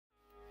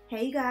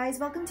Hey you guys,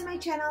 welcome to my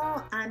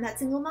channel. I'm that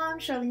single mom,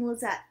 Charlene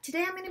Lizette.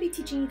 Today I'm going to be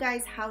teaching you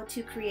guys how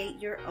to create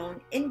your own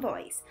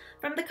invoice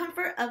from the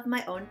comfort of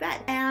my own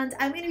bed. And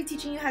I'm going to be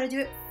teaching you how to do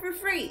it for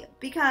free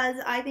because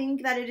I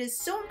think that it is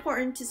so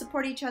important to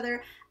support each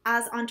other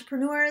as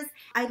entrepreneurs.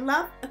 I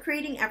love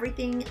creating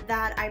everything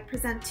that I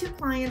present to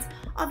clients,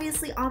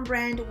 obviously on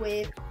brand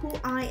with who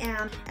I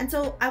am. And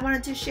so I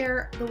wanted to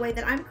share the way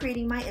that I'm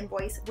creating my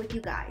invoice with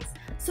you guys.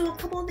 So a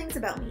couple of things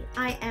about me.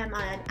 I am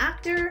an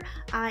actor,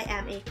 I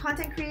am a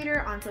content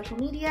creator on social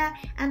media,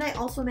 and I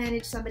also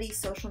manage somebody's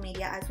social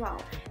media as well.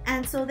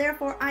 And so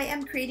therefore I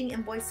am creating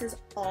invoices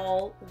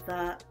all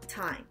the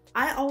time.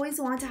 I always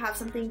want to have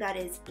something that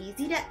is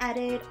easy to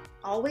edit,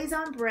 always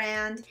on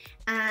brand,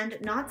 and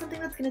not something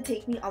that's going to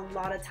take me a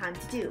lot of time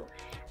to do.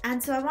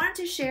 And so I wanted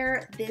to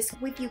share this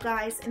with you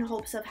guys in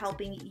hopes of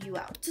helping you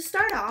out. To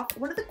start off,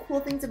 one of the cool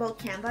things about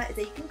Canva is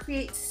that you can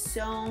create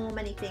so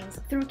many things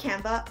through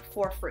Canva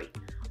for free.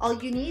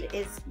 All you need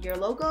is your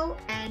logo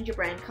and your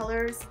brand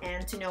colors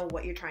and to know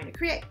what you're trying to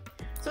create.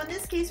 So in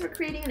this case, we're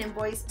creating an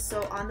invoice.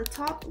 So on the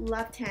top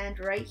left hand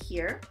right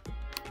here,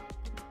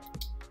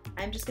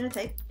 I'm just going to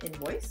type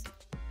invoice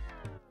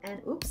and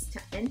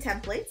in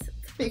templates.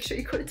 Make sure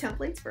you go to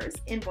templates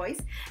first, invoice,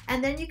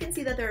 and then you can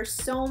see that there are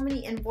so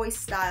many invoice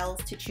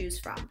styles to choose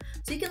from.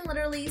 So you can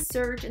literally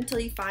search until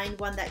you find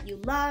one that you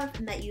love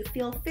and that you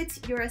feel fits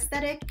your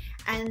aesthetic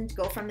and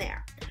go from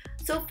there.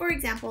 So for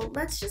example,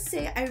 let's just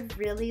say I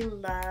really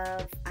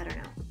love, I don't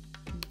know,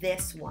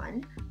 this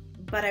one,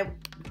 but I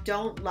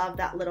don't love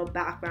that little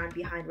background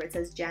behind where it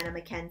says Jana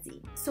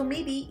McKenzie. So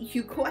maybe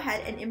you go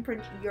ahead and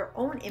imprint your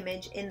own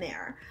image in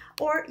there,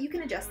 or you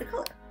can adjust the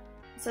color.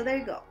 So there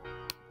you go.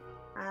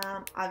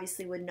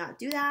 Obviously would not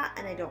do that,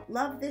 and I don't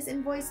love this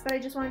invoice, but I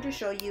just wanted to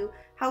show you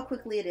how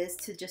quickly it is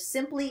to just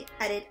simply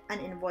edit an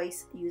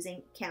invoice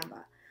using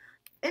Canva.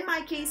 In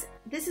my case,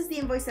 this is the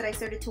invoice that I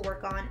started to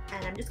work on,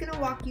 and I'm just going to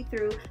walk you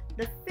through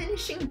the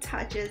finishing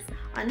touches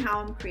on how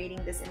I'm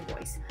creating this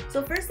invoice.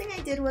 So first thing I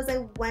did was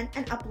I went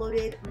and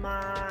uploaded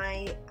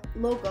my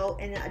logo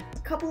in a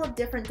couple of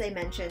different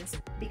dimensions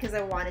because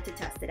I wanted to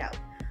test it out.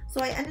 So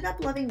I ended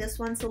up loving this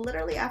one. So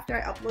literally after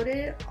I uploaded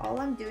it,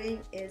 all I'm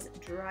doing is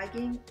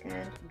dragging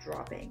and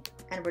dropping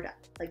and we're done.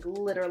 Like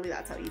literally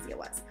that's how easy it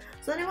was.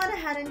 So then I went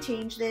ahead and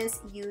changed this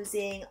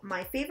using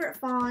my favorite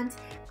font,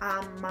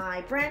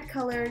 my brand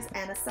colors,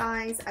 and a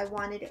size I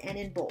wanted and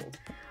in bold.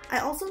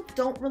 I also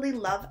don't really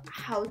love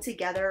how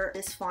together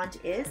this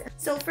font is.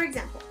 So for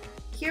example,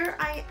 here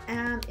I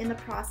am in the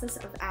process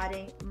of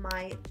adding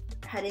my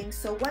heading.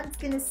 So one's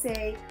gonna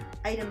say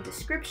item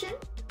description,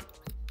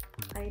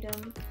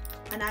 item,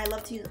 and I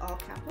love to use all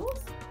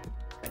capitals.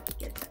 If I could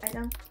get to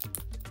item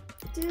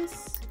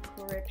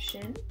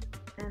description,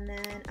 and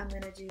then I'm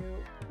gonna do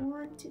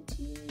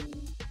quantity,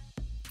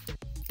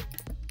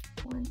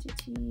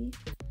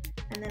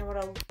 and then what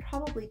I'll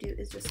probably do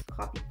is just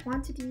copy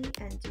quantity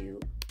and do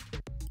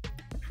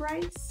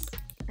price,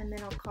 and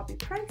then I'll copy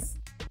price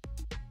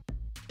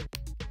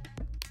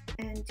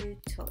and do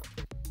total.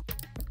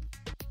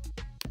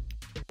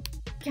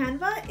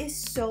 Canva is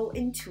so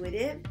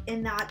intuitive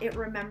in that it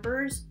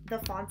remembers the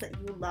fonts that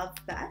you love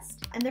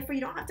best, and therefore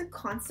you don't have to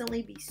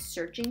constantly be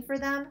searching for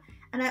them.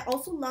 And I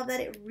also love that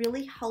it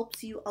really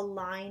helps you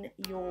align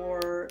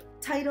your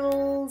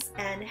titles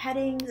and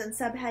headings and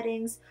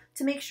subheadings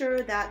to make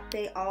sure that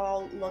they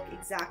all look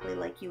exactly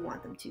like you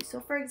want them to. So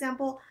for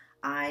example,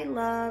 I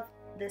love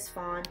this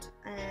font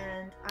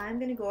and I'm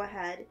going to go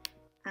ahead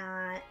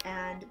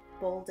and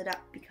bold it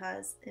up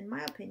because in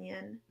my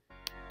opinion,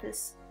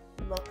 this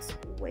looks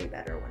way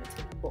better when it's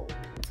bold,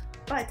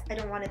 but I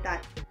don't want it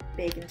that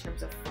big in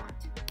terms of font.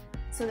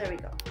 So there we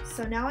go.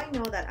 So now I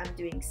know that I'm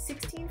doing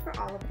 16 for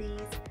all of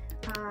these,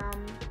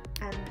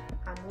 and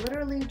I'm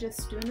literally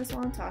just doing this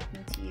while I'm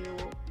talking to you,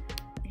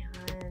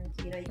 and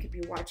you know, you could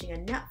be watching a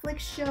Netflix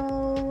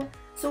show.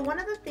 So one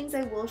of the things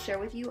I will share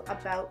with you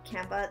about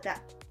Canva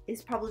that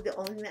is probably the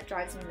only thing that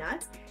drives me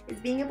nuts is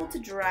being able to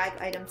drag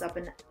items up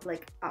and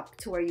up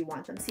to where you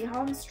want them. See how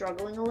I'm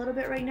struggling a little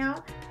bit right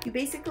now? You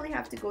basically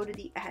have to go to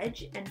the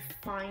edge and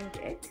find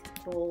it.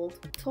 Bold,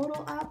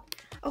 total up.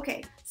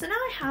 Okay, so now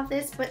I have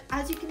this, but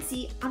as you can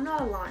see, I'm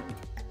not aligned,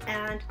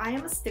 and I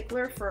am a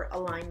stickler for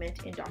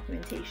alignment in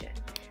documentation.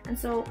 And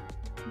so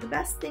the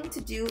best thing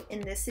to do in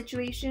this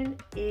situation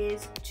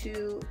is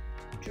to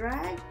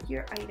drag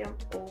your item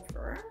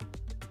over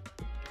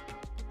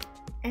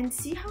and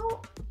see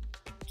how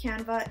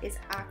Canva is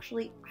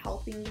actually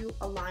helping you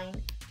align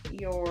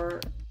your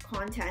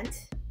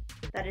content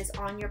that is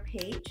on your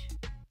page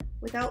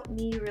without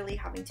me really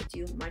having to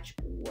do much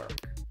work.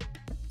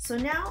 So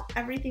now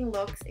everything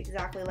looks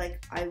exactly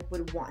like I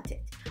would want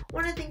it.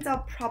 One of the things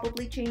I'll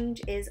probably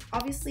change is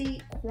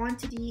obviously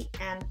quantity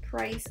and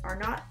price are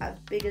not as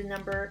big a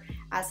number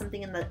as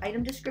something in the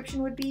item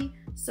description would be.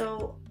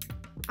 So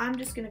I'm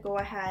just gonna go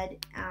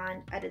ahead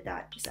and edit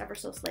that just ever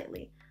so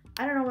slightly.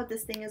 I don't know what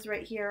this thing is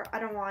right here. I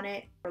don't want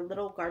it. A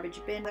little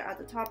garbage bin there at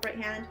the top right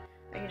hand.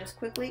 I can just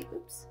quickly,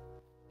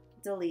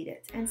 delete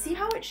it. And see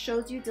how it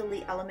shows you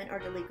delete element or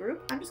delete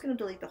group? I'm just going to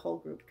delete the whole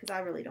group because I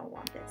really don't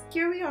want this.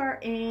 Here we are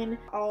in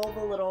all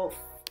the little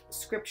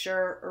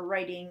scripture or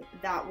writing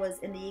that was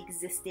in the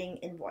existing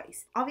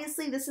invoice.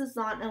 Obviously, this is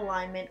not in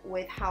alignment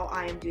with how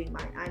I am doing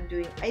mine. I'm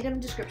doing item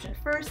description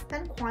first,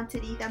 then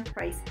quantity, then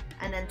price,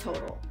 and then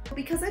total.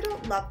 Because I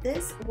don't love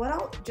this, what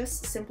I'll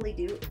just simply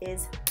do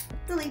is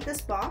delete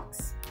this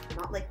box,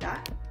 not like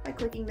that, by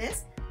clicking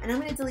this, and I'm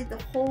going to delete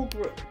the whole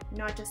group,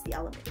 not just the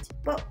element.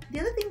 But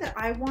the other thing that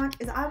I want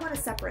is I want to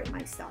separate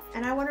my stuff,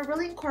 and I want to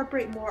really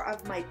incorporate more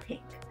of my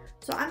pink.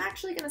 So I'm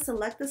actually going to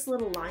select this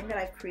little line that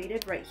I've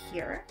created right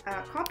here,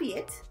 copy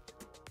it,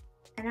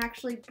 and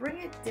actually bring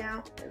it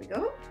down, there we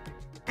go,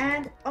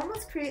 and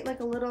almost create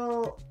like a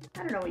little, I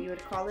don't know what you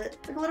would call it,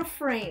 like a little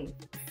frame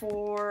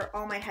for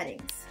all my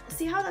headings.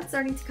 See how that's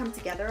starting to come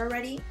together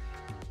already?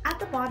 At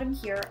the bottom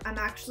here, I'm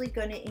actually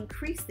going to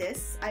increase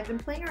this. I've been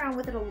playing around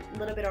with it a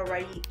little bit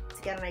already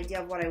to get an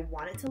idea of what I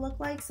want it to look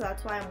like, so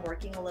that's why I'm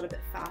working a little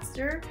bit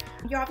faster.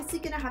 You're obviously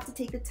going to have to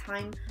take the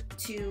time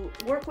to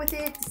work with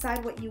it,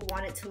 decide what you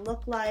want it to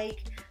look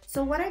like.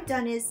 So what I've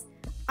done is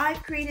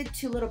I've created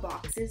two little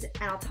boxes,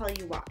 and I'll tell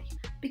you why.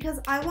 Because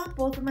I want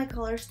both of my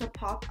colors to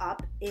pop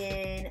up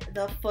in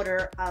the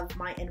footer of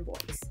my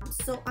invoice.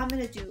 So I'm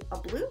going to do a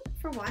blue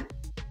for one,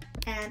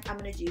 and I'm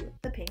going to do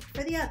the pink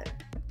for the other.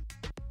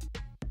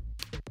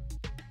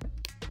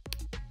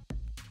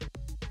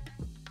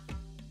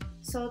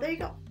 So there you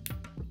go.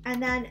 And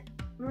then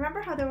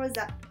remember how there was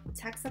that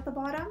text at the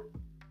bottom?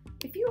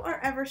 If you are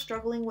ever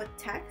struggling with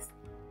text,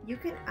 you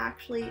can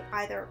actually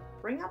either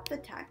bring up the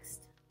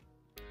text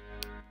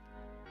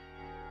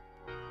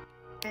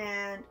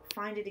and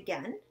find it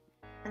again.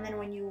 And then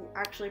when you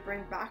actually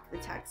bring back the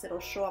text, it'll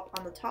show up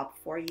on the top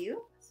for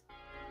you.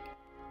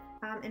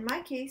 In my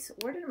case,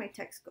 where did my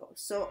text go?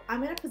 So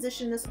I'm going to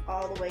position this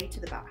all the way to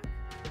the back.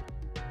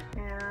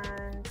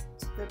 And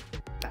to the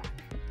back.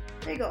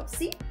 There you go.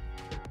 See?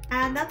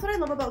 And that's what I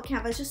love about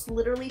Canva. It's just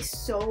literally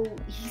so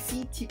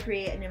easy to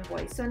create an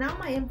invoice. So now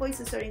my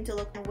invoice is starting to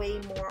look way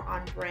more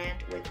on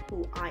brand with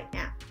who I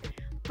am.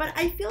 But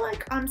I feel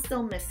like I'm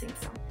still missing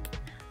something.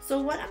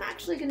 So what I'm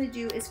actually going to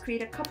do is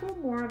create a couple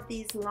more of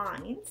these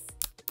lines,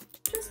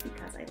 just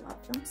because I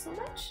love them so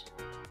much.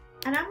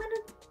 And I'm going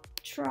to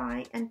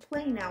try and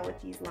play now with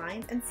these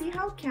lines and see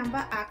how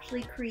Canva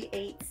actually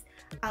creates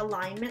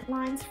alignment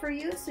lines for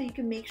you, so you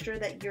can make sure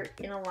that you're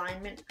in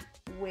alignment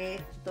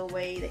with the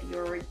way that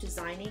you're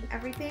designing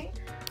everything.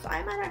 So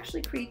I might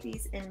actually create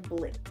these in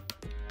blue.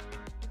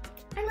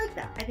 I like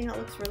that. I think that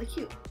looks really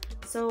cute.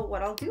 So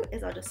what I'll do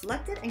is I'll just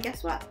select it, and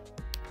guess what?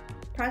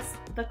 Press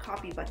the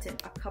copy button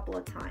a couple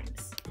of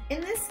times.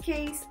 In this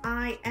case,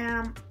 I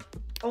am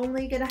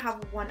only gonna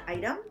have one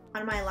item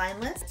on my line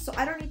list, so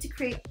I don't need to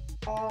create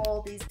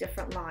all these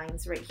different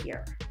lines right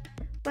here.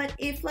 But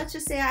if, let's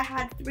just say I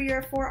had 3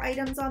 or 4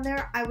 items on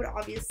there, I would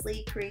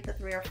obviously create the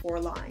 3 or 4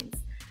 lines.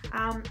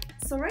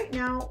 So right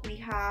now we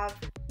have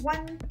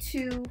 1,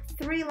 2,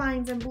 3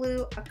 lines in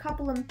blue, a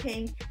couple in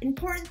pink.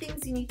 Important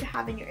things you need to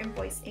have in your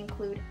invoice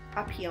include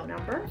a PO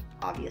number,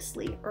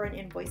 obviously, or an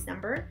invoice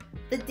number,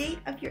 the date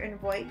of your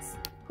invoice,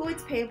 who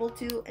it's payable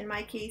to. In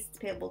my case, it's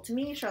payable to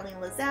me, Charlene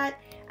Lizette,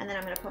 and then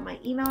I'm going to put my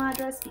email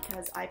address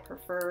because I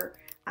prefer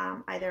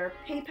either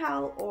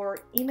PayPal or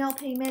email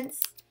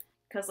payments,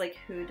 because like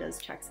who does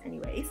checks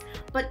anyways.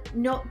 But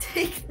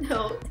take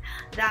note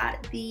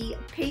that the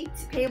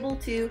payable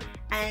to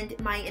and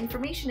my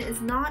information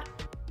is not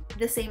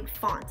the same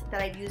font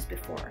that I've used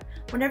before.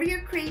 Whenever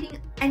you're creating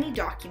any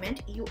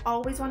document, you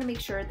always want to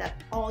make sure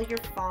that all your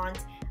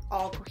fonts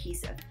all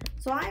cohesive.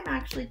 So I'm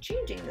actually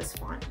changing this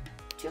font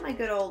to my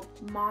good old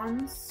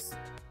Monstrat.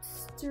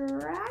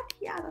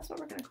 Yeah, that's what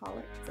we're gonna call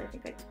it, because I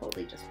think I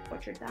totally just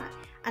butchered that.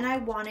 And I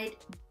want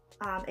it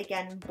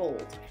again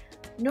bold.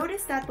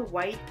 Notice that the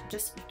white,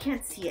 just you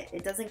can't see it,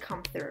 it doesn't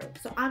come through.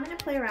 So I'm gonna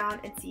play around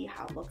and see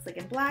how it looks like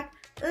in black.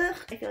 Ugh,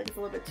 I feel like it's a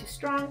little bit too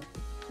strong.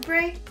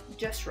 Gray,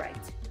 just right.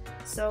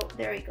 So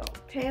there you go,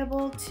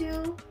 payable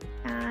to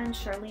and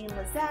Charlene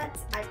Lizette.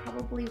 I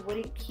probably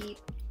wouldn't keep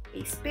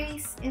a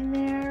space in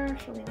there.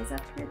 Charlene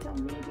Lizette,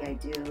 maybe I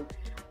do.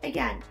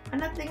 Again,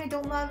 another thing I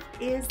don't love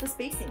is the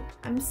spacing.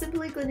 I'm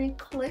simply going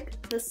to click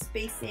the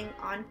spacing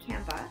on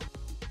Canva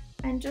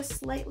and just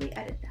slightly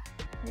edit that.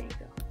 There you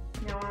go.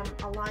 Now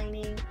I'm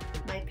aligning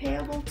my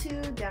payable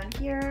to down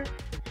here.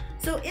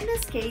 So in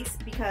this case,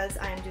 because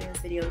I am doing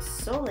this video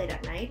so late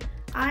at night,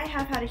 I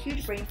have had a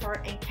huge brain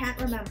fart and can't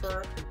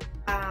remember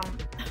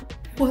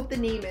what the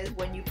name is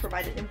when you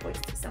provide an invoice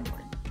to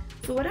someone.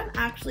 So what I'm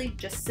actually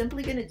just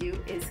simply going to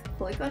do is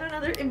click on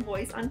another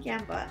invoice on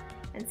Canva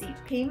and see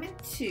payment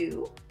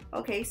to.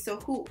 Okay, so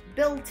who?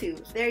 Bill to.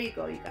 There you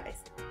go, you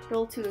guys.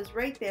 Bill to is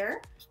right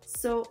there.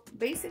 So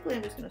basically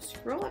I'm just going to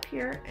scroll up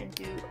here and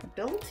do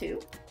bill to,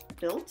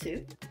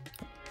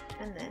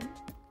 and then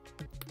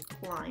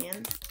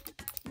client's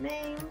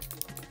name.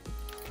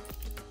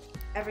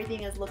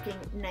 Everything is looking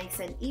nice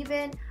and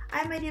even.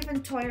 I might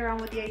even toy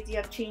around with the idea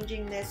of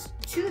changing this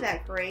to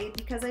that gray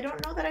because I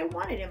don't know that I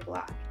want it in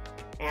black.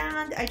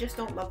 and I just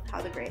don't love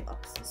how the gray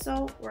looks.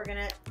 So we're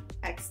gonna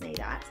X-nay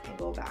that and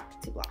go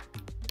back to black.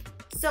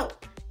 So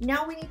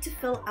now we need to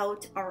fill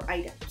out our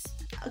items.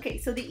 Okay,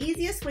 so the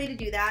easiest way to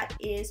do that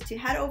is to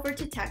head over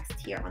to text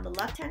here on the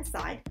left-hand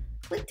side,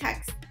 click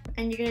text,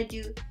 and you're gonna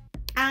do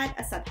add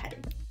a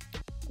subheading.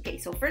 Okay,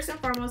 so first and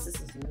foremost,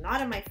 this is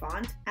not in my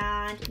font,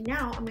 and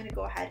now I'm gonna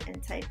go ahead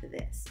and type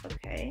this,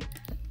 okay?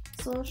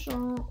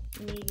 Social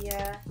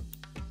media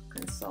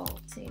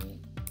consulting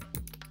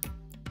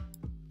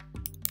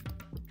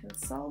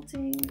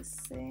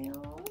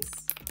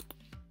sales.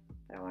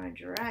 I want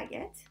to drag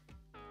it,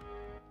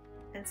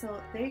 and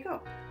so there you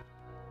go.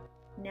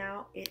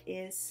 Now it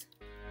is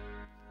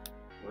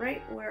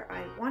right where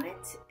I want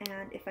it,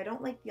 and if I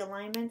don't like the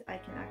alignment, I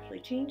can actually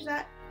change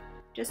that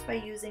just by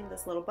using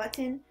this little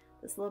button.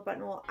 This little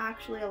button will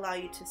actually allow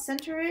you to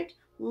center it,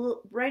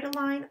 right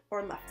align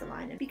or left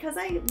align. And because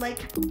I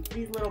like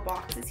these little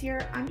boxes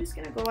here, I'm just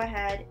gonna go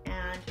ahead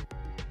and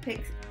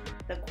pick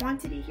the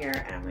quantity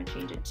here, and I'm gonna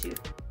change it to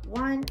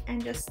 1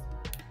 and just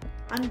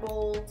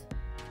unbold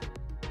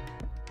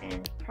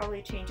and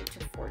probably change it to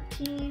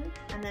 14.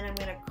 And then I'm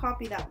gonna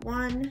copy that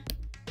 1,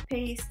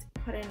 paste,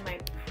 put in my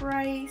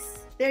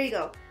price. There you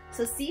go.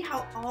 So see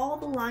how all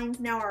the lines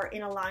now are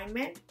in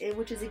alignment,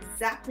 which is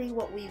exactly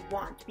what we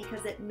want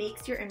because it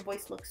makes your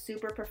invoice look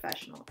super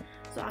professional.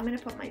 So I'm gonna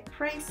put my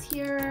price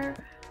here.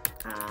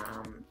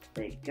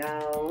 There you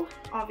go.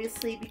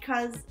 Obviously,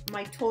 because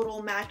my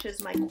total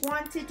matches my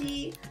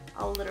quantity,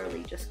 I'll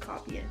literally just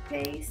copy and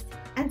paste.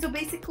 And so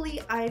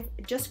basically, I've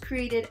just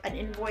created an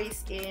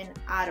invoice in,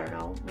 I don't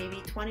know,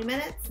 maybe 20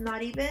 minutes,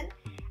 not even.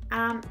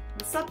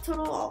 The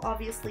subtotal I'll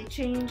obviously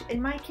change.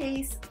 In my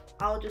case,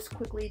 I'll just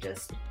quickly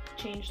just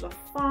change the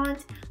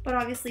font, but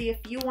obviously if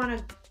you want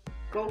to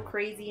go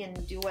crazy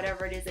and do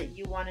whatever it is that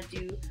you want to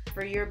do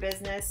for your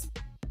business,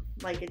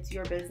 like it's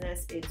your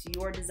business, it's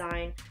your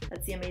design.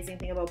 That's the amazing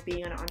thing about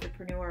being an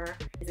entrepreneur,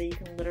 is that you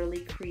can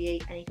literally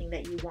create anything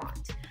that you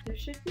want. There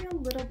should be a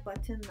little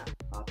button that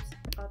pops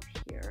up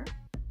here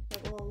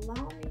that will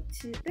allow me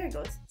to, there it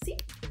goes, see?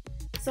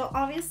 So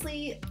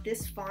obviously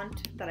this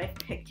font that I've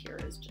picked here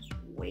is just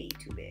way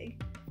too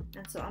big,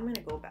 and so I'm going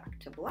to go back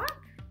to black.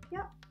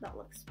 Yep, that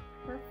looks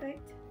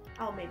perfect.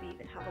 I'll maybe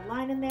even have a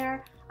line in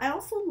there. I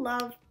also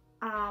love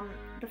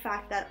the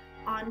fact that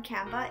on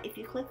Canva, if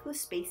you click the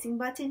spacing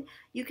button,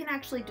 you can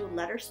actually do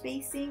letter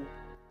spacing,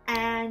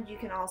 and you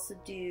can also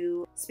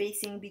do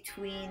spacing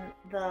between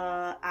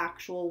the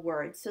actual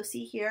words. So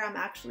see here, I'm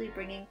actually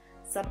bringing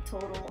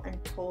subtotal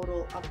and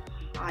total up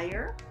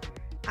higher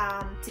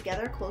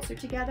together, closer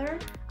together,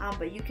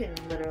 but you can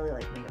literally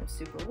like make them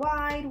super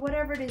wide,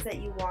 whatever it is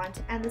that you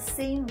want. And the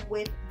same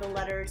with the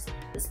letters,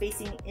 the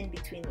spacing in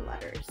between the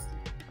letters.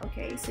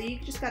 Okay, so you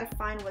just got to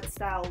find what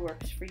style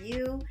works for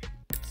you.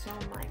 So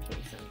in my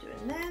case, I'm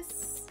doing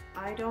this.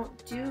 I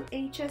don't do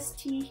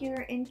HST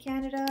here in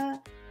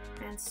Canada,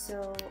 and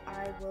so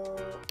I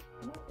will,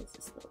 what is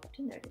this little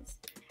button? There it is.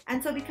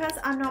 And so because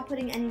I'm not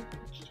putting any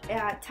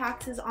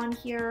taxes on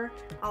here,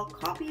 I'll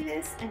copy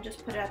this and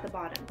just put it at the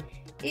bottom.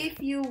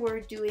 If you were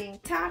doing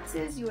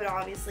taxes, you would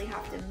obviously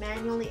have to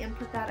manually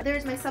input that.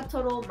 There's my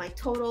subtotal, my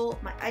total,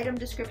 my item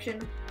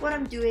description, what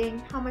I'm doing,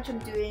 how much I'm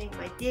doing,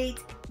 my date,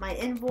 my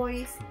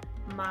invoice,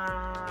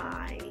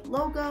 my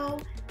logo,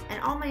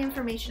 and all my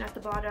information at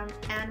the bottom,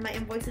 and my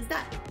invoice is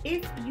done.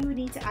 If you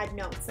need to add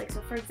notes, like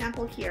so for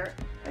example here,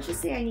 let's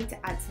just say I need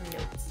to add some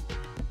notes.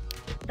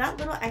 That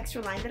little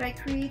extra line that I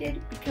created,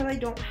 because I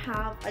don't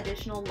have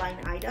additional line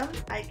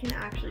items, I can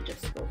actually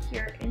just go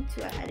here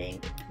into a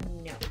heading,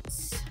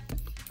 notes.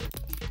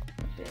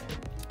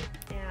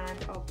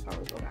 And I'll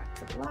probably go back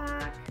to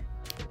black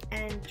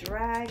and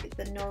drag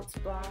the notes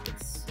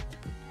box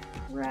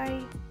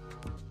right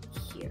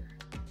here.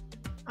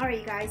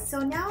 Alright you guys, so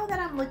now that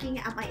I'm looking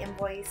at my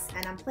invoice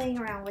and I'm playing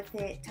around with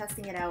it,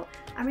 testing it out,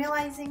 I'm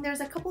realizing there's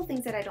a couple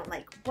things that I don't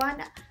like.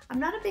 One, I'm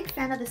not a big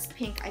fan of this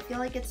pink. I feel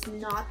like it's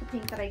not the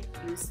pink that I've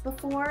used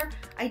before.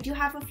 I do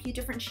have a few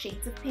different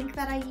shades of pink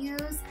that I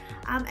use,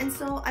 and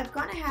so I've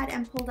gone ahead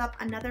and pulled up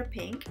another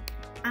pink,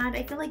 and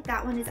I feel like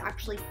that one is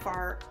actually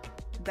far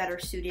better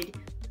suited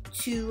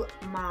to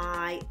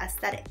my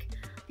aesthetic.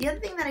 The other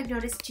thing that I've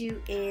noticed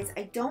too is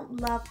I don't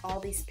love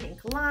all these pink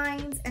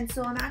lines, and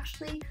so I'm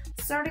actually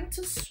starting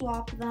to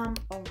swap them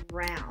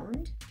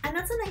around. And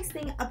that's a nice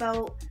thing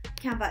about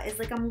Canva, is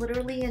like I'm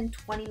literally in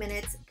 20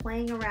 minutes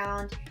playing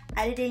around,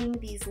 editing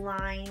these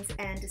lines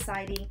and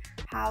deciding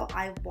how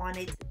I want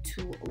it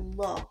to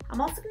look.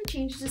 I'm also going to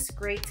change this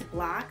gray to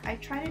black. I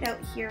tried it out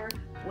here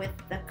with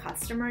the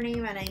customer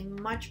name and I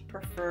much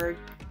preferred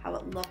how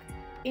it looked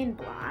in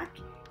black.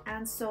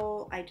 And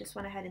so I just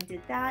went ahead and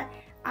did that.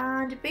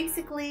 And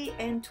basically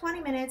in 20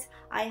 minutes,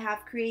 I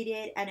have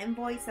created an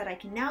invoice that I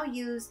can now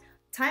use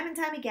time and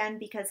time again,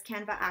 because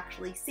Canva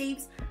actually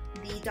saves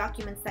the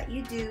documents that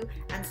you do.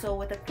 And so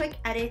with a quick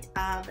edit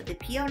of the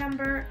PO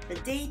number, the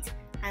date,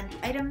 and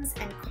the items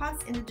and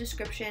costs in the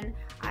description,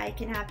 I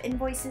can have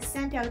invoices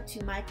sent out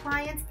to my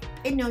clients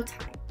in no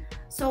time.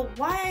 So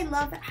why I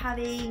love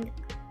having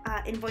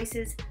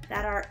invoices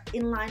that are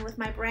in line with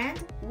my brand.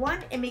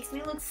 One, it makes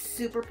me look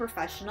super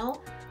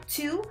professional.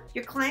 Two,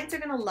 your clients are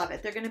gonna love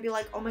it. They're gonna be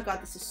like, oh my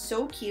God, this is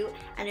so cute.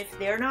 And if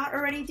they're not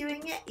already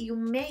doing it, you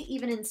may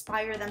even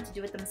inspire them to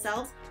do it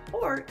themselves.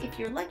 Or if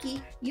you're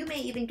lucky, you may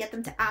even get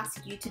them to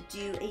ask you to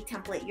do a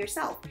template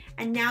yourself.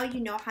 And now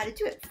you know how to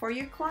do it for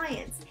your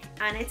clients.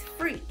 And it's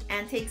free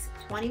and takes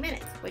 20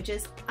 minutes, which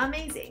is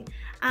amazing.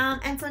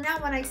 And so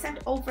now when I send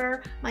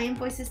over my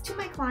invoices to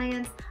my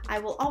clients, I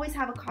will always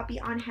have a copy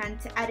on hand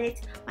to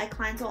edit. My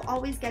clients will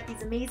always get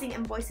these amazing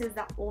invoices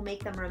that will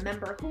make them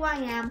remember who I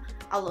am.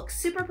 I'll look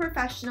super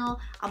professional.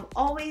 I'm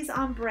always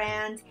on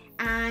brand,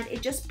 and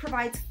it just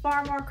provides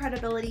far more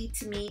credibility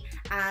to me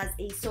as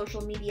a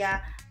social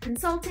media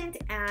consultant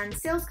and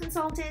sales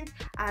consultant,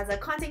 as a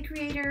content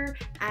creator,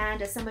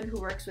 and as someone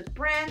who works with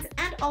brands,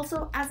 and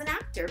also as an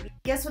actor.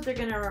 Guess what they're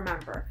gonna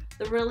remember?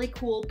 The really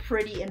cool,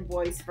 pretty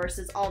invoice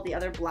versus all the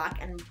other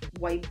black and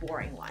white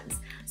boring ones.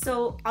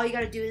 So all you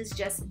gotta do is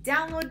just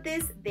download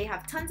this. They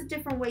have tons of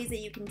different ways that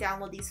you can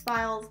download these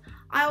files.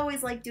 I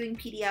always like doing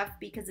PDF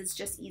because it's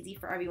just easy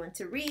for everyone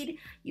to read.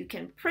 You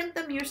can print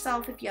them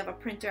yourself if you have a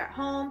printer at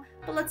home,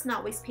 but let's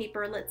not waste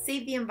paper. Let's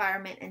save the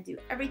environment and do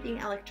everything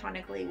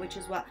electronically, which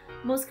is what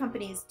most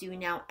companies do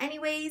now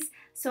anyways.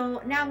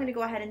 So now I'm gonna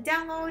go ahead and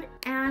download,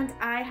 and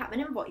I have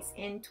an invoice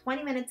in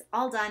 20 minutes,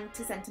 all done,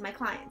 to send to my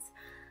clients.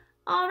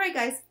 All right,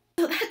 guys.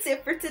 So that's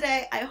it for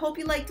today. I hope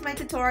you liked my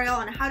tutorial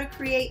on how to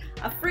create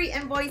a free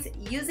invoice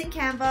using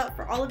Canva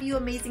for all of you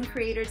amazing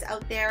creators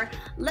out there.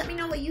 Let me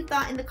know what you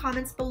thought in the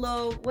comments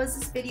below. Was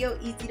this video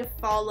easy to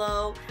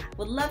follow?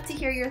 Would love to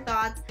hear your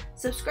thoughts.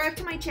 Subscribe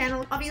to my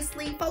channel.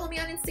 Obviously, follow me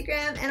on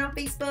Instagram and on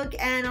Facebook,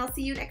 and I'll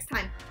see you next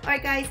time. All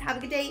right, guys, have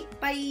a good day.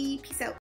 Bye. Peace out.